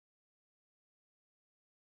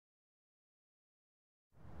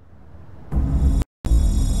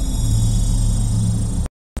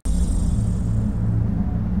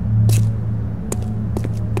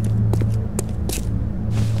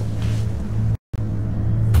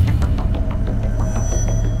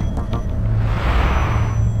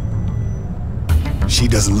She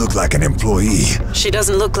doesn't look like an employee. She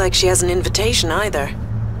doesn't look like she has an invitation either.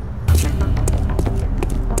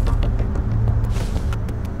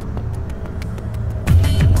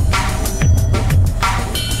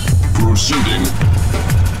 Proceeding.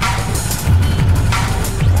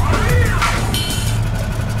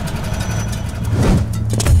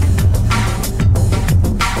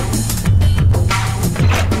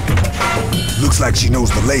 Looks like she knows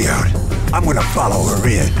the layout. I'm gonna follow her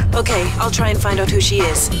in. Okay, I'll try and find out who she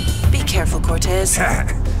is. Be careful, Cortez.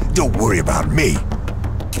 Don't worry about me.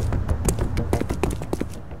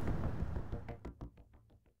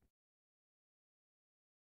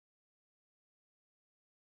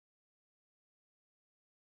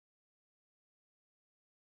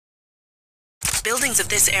 Buildings of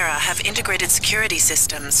this era have integrated security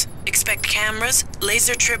systems. Expect cameras,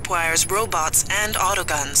 laser tripwires, robots, and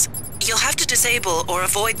autoguns. You'll have to disable or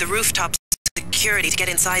avoid the rooftop security to get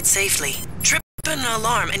inside safely. Trip an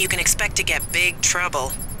alarm and you can expect to get big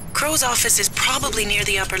trouble. Crow's office is probably near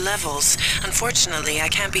the upper levels. Unfortunately, I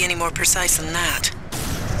can't be any more precise than that.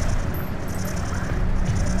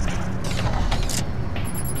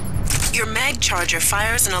 Your mag charger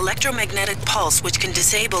fires an electromagnetic pulse which can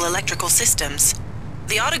disable electrical systems.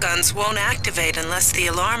 The autoguns won't activate unless the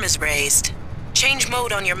alarm is raised. Change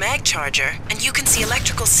mode on your mag charger, and you can see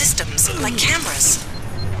electrical systems, like cameras.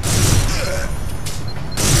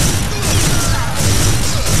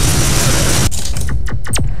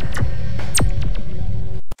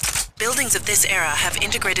 Buildings of this era have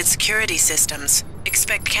integrated security systems.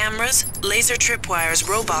 Expect cameras, laser tripwires,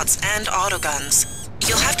 robots, and autoguns.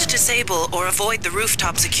 You'll have to disable or avoid the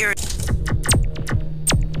rooftop security.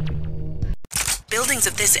 Buildings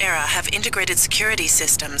of this era have integrated security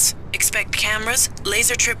systems. Expect cameras,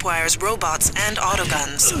 laser tripwires, robots, and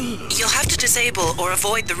autoguns. You'll have to disable or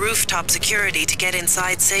avoid the rooftop security to get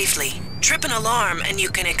inside safely. Trip an alarm and you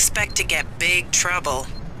can expect to get big trouble.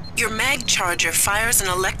 Your mag charger fires an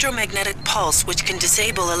electromagnetic pulse which can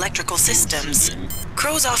disable electrical systems.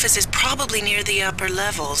 Crow's office is probably near the upper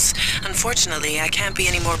levels. Unfortunately, I can't be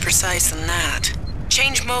any more precise than that.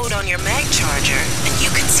 Change mode on your mag charger, and you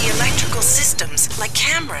can see electrical systems, like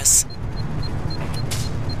cameras.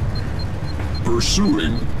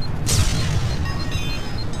 Pursuing.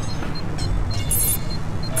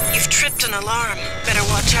 You've tripped an alarm. Better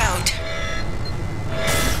watch out.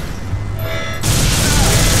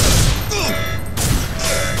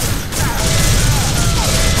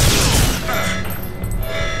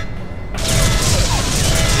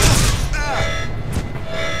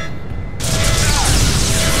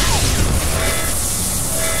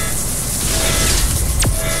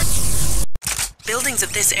 Buildings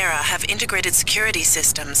of this era have integrated security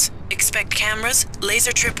systems. Expect cameras,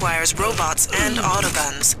 laser tripwires, robots, and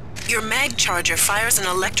autoguns. Your mag charger fires an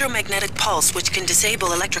electromagnetic pulse which can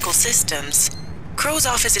disable electrical systems. Crow's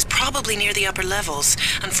office is probably near the upper levels.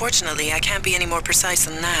 Unfortunately, I can't be any more precise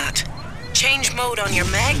than that. Change mode on your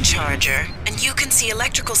mag charger, and you can see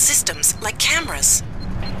electrical systems, like cameras.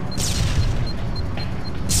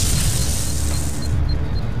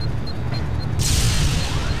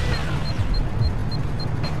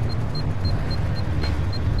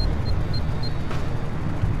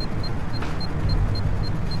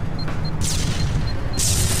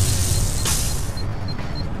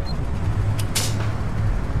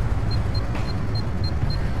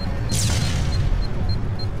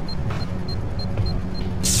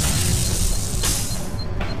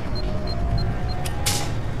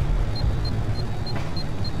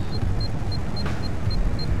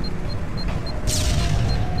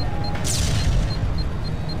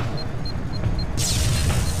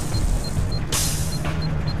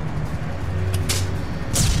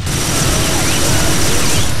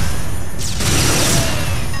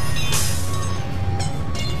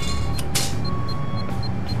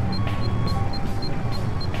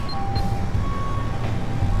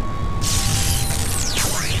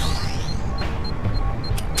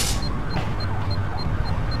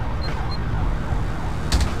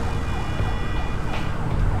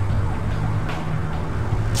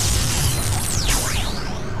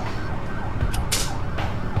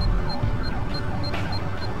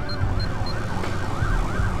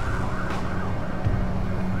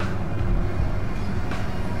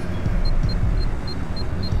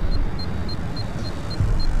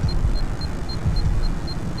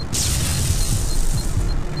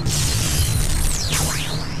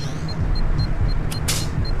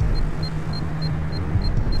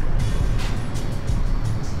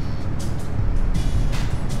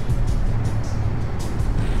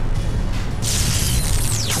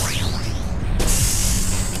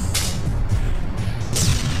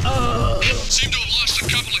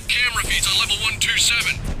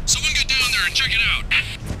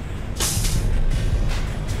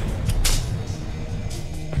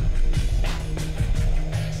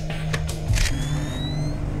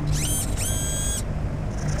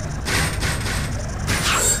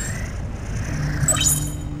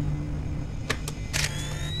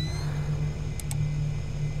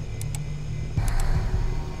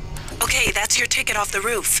 Okay, that's your ticket off the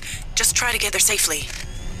roof. Just try to get there safely.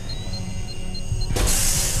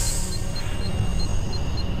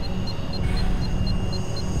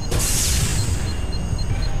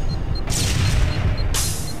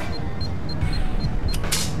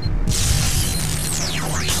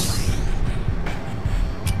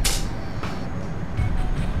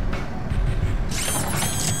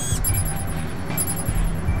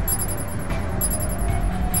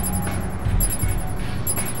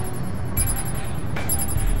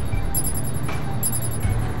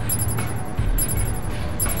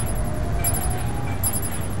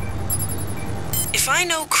 If I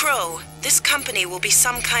know Crow, this company will be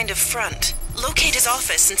some kind of front. Locate his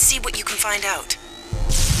office and see what you can find out.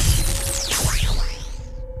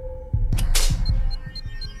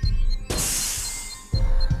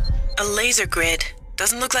 A laser grid.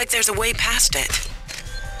 Doesn't look like there's a way past it.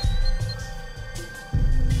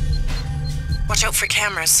 Watch out for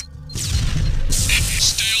cameras.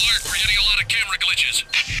 Stay alert, we're getting a lot of camera glitches.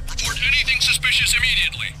 Report anything suspicious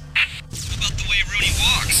immediately. How about the way Rooney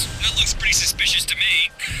walks? That looks pretty suspicious to me.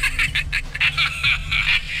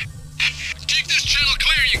 Keep this channel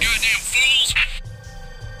clear, you goddamn fools!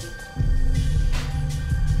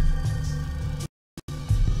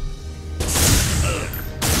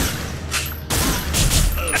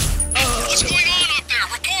 What's going on up there?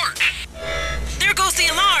 Report! There goes the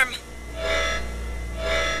alarm!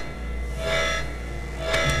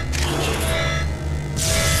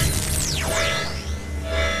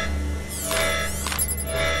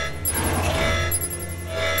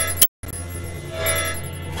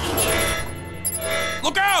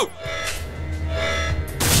 Look out!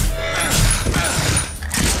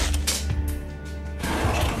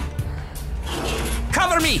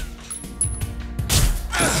 Cover me!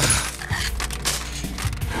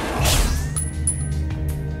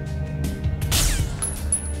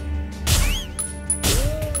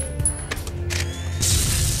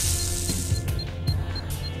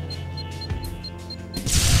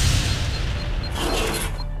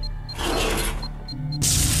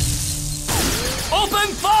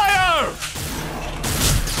 Open fire!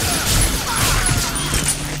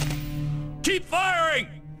 Keep firing!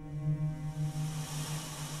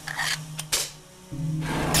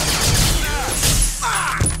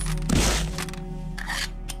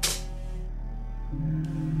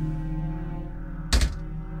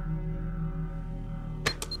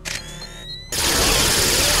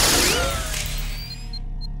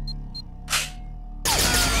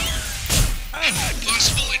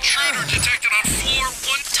 Possible intruder detected on floor 1.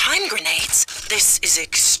 Time grenades? This is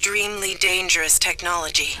extremely dangerous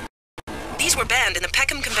technology. These were banned in the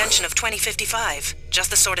Peckham Convention of 2055. Just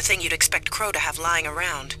the sort of thing you'd expect Crow to have lying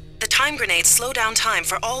around. The time grenades slow down time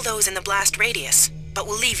for all those in the blast radius, but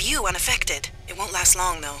will leave you unaffected. It won't last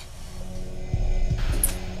long, though.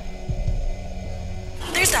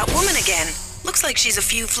 There's that woman again. Looks like she's a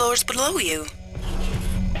few floors below you.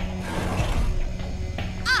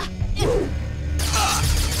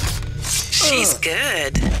 She's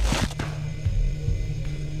good.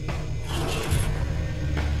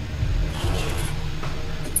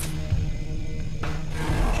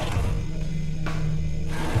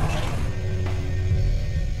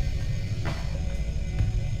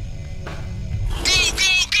 Go,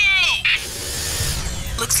 go, go!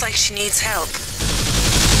 Looks like she needs help.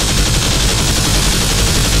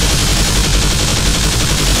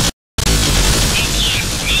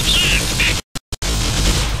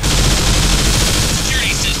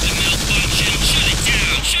 Security system malfunction. Shut it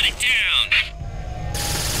down. Shut it down.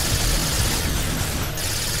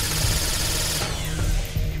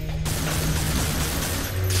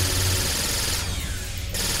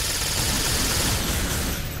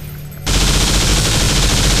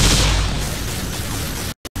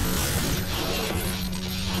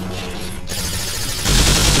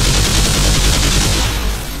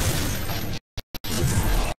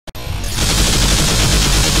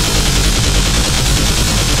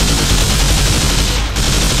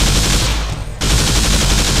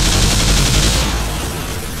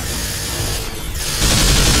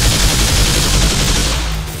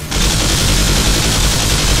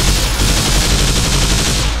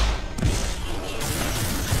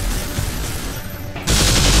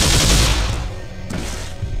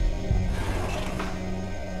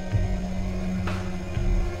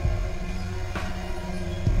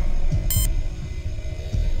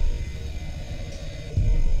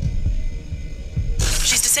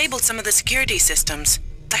 Disabled some of the security systems.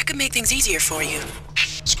 That could make things easier for you.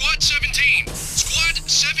 Squad 17! Squad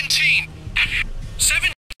 17!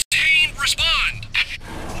 17, respond!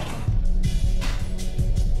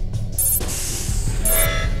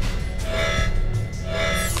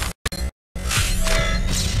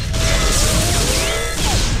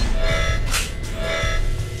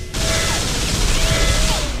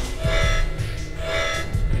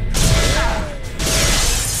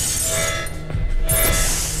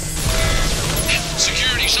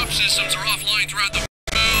 subsystems are offline throughout the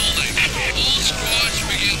building. All squads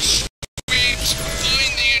begin sweeps.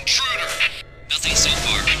 Find the intruder. Nothing so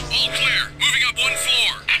far. All clear. Moving up one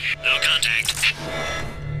floor. No contact.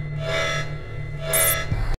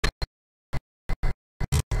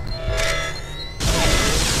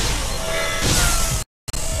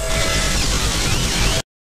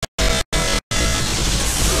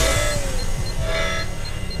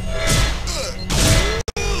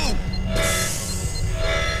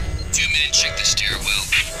 Zoom in and check the stairwell.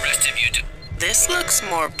 Rest of you do. This looks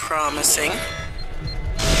more promising.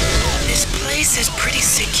 This place is pretty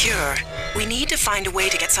secure. We need to find a way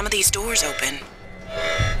to get some of these doors open.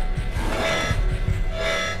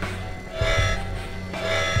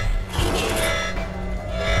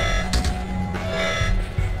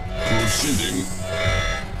 Proceeding.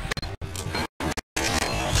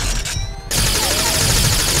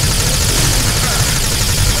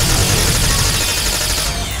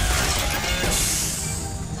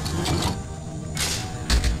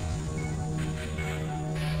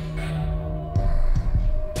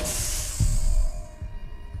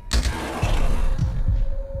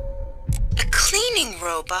 A cleaning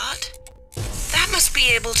robot? That must be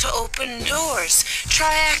able to open doors.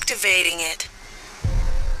 Try activating it.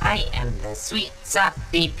 I am the Sweet Sock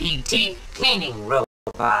DPT cleaning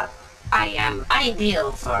robot. I am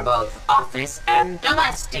ideal for both office and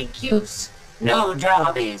domestic use. No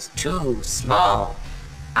job is too small.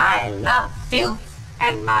 I love filth,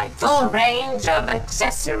 and my full range of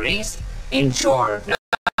accessories ensure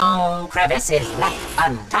no crevice is left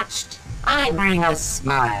untouched. I bring a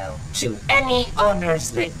smile to any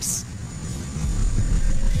owner's lips.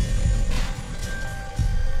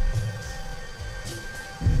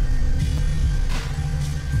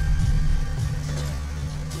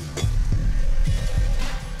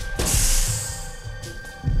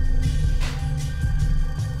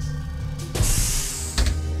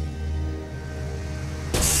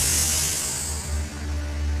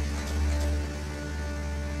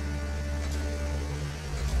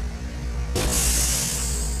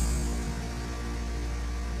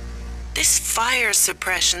 This fire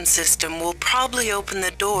suppression system will probably open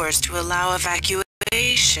the doors to allow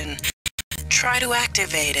evacuation. Try to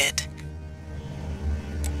activate it.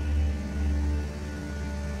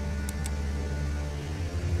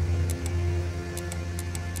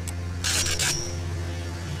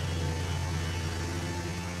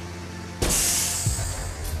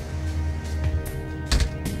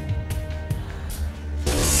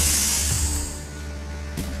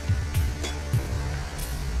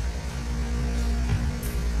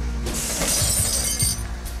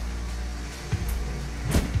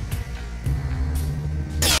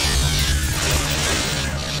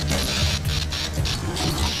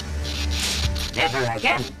 Never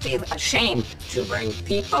again feel ashamed to bring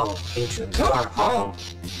people into your home.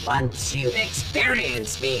 Once you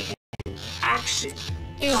experience me in action,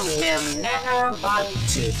 you will never want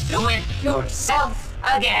to do it yourself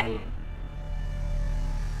again.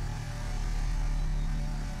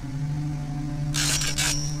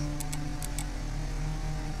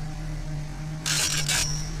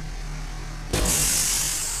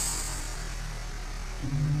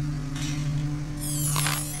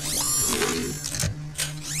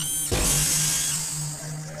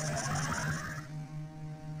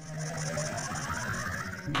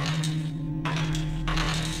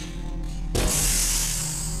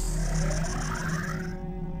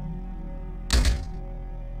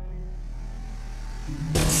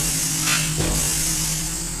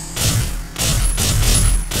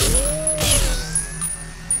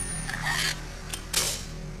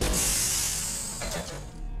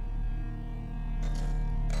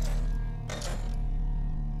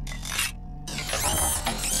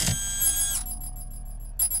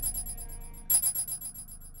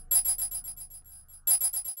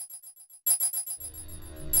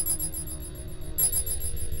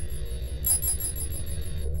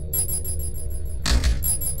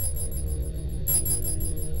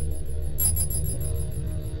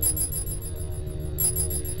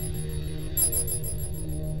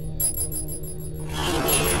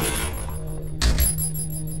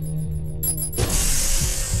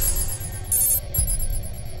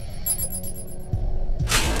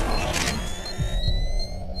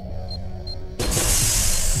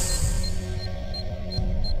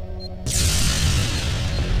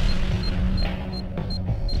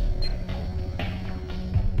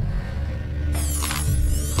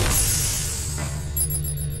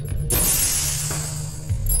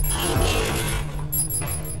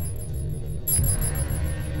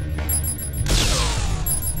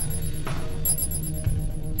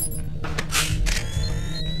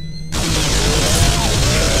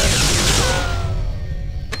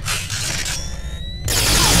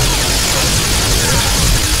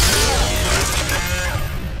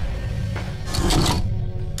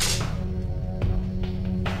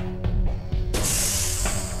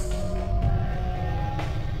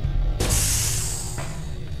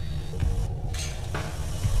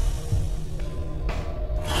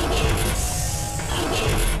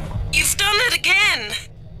 it again!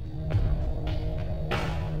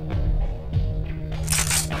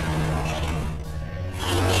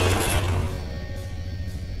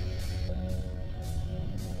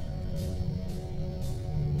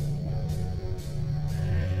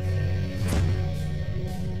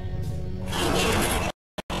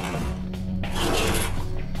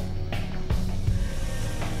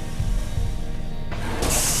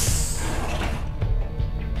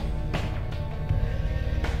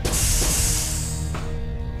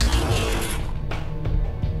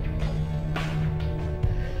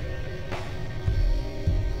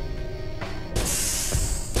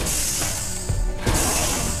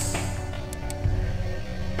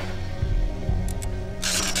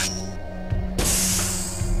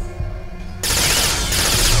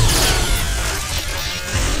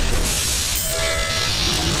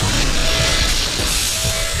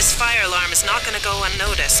 Is not gonna go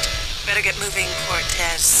unnoticed. Better get moving,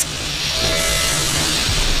 Cortez.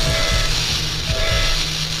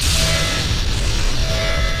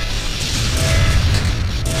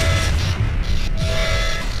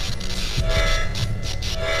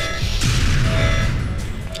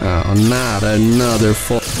 Oh, not another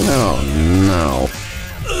full. Oh, no.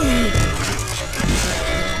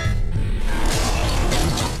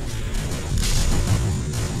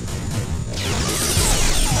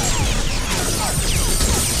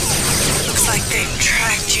 They've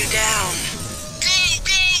tracked you down. Go,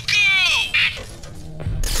 go, go!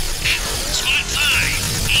 Squad 5,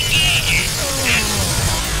 engage it!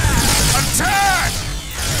 Attack!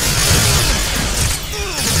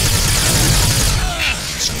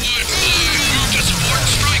 Squad 5, move to support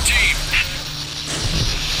strike team!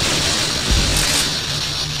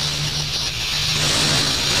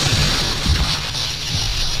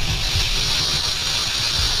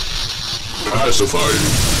 Pacified.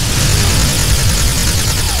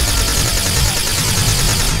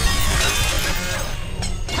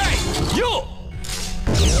 You!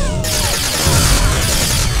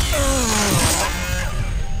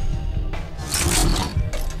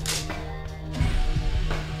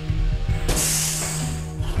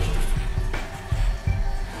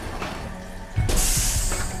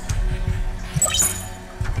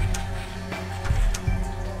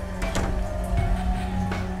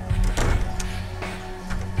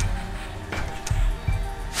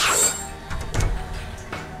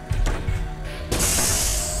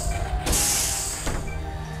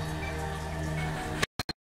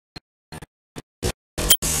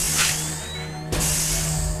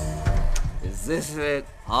 Is this it?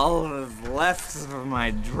 All that's left of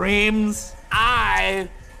my dreams? I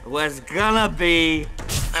was gonna be...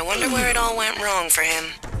 I wonder where it all went wrong for him.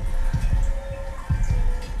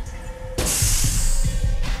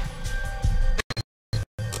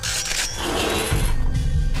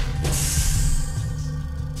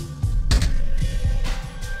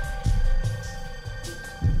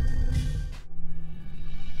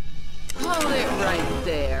 Hold it right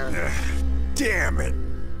there. Damn it.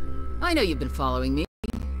 I know you've been following me.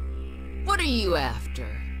 What are you after?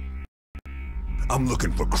 I'm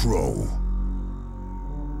looking for Crow.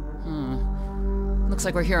 Looks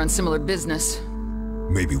like we're here on similar business.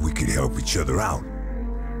 Maybe we could help each other out.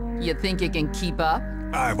 You think you can keep up?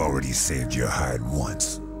 I've already saved your hide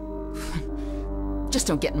once. Just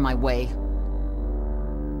don't get in my way.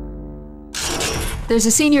 There's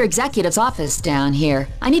a senior executive's office down here.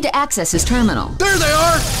 I need to access his terminal. There they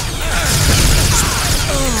are!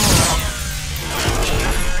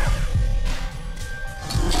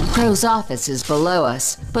 Crow's office is below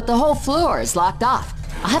us, but the whole floor is locked off.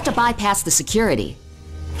 I'll have to bypass the security.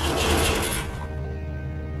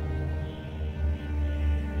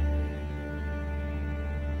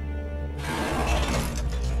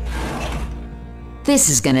 This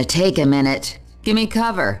is gonna take a minute. Give me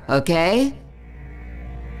cover, okay?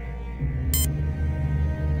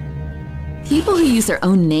 People who use their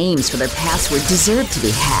own names for their password deserve to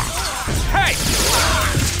be hacked. Hey!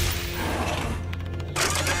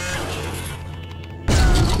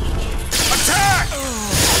 Attack!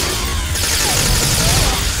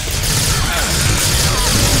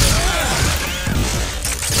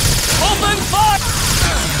 Open fire!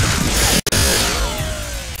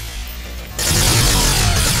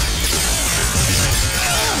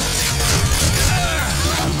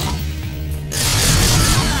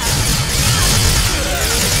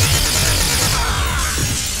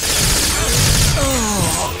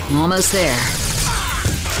 Almost there.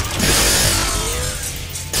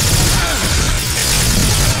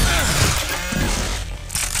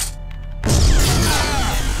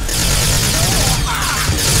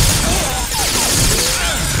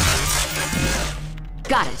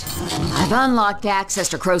 Got it. I've unlocked access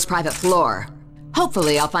to Crow's private floor.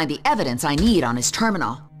 Hopefully I'll find the evidence I need on his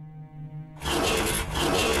terminal.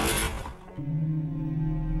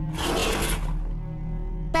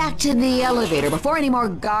 Back to the elevator before any more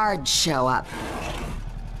guards show up.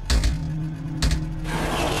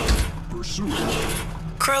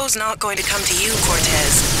 Crow's not going to come to you,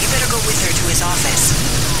 Cortez. You better go with her to his office.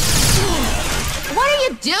 What are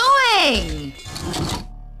you doing?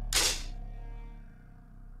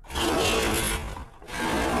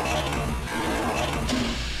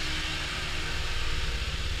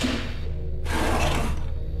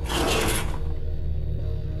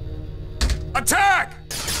 Attack!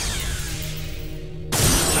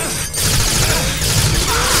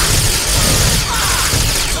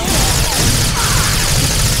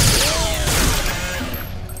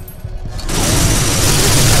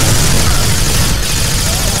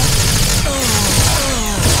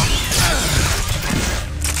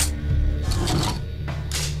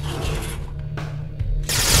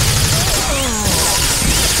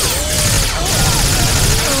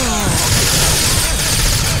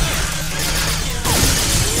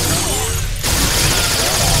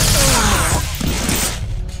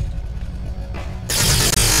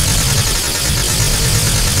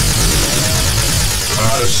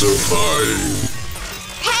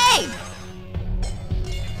 Hey!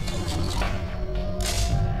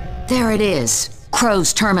 There it is,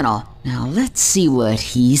 Crow's terminal. Now let's see what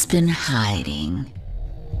he's been hiding.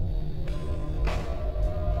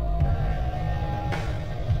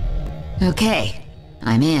 Okay,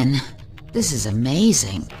 I'm in. This is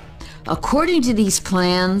amazing. According to these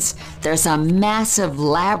plans, there's a massive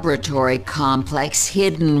laboratory complex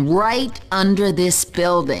hidden right under this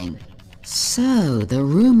building. So, the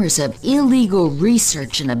rumors of illegal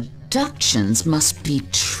research and abductions must be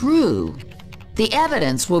true. The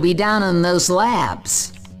evidence will be down in those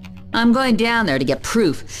labs. I'm going down there to get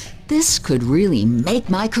proof. This could really make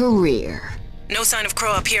my career. No sign of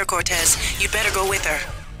Crow up here, Cortez. You'd better go with her.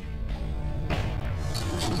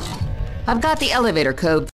 I've got the elevator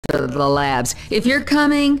code for the labs. If you're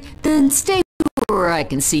coming, then stay where I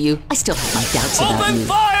can see you. I still have my doubts about Open you.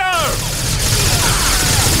 fire!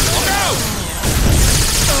 Look out!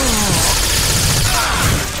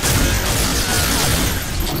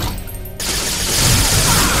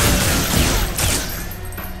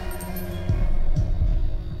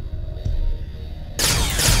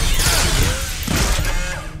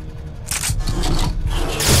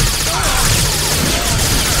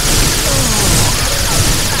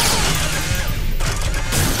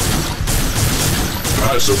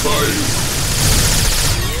 Pacify.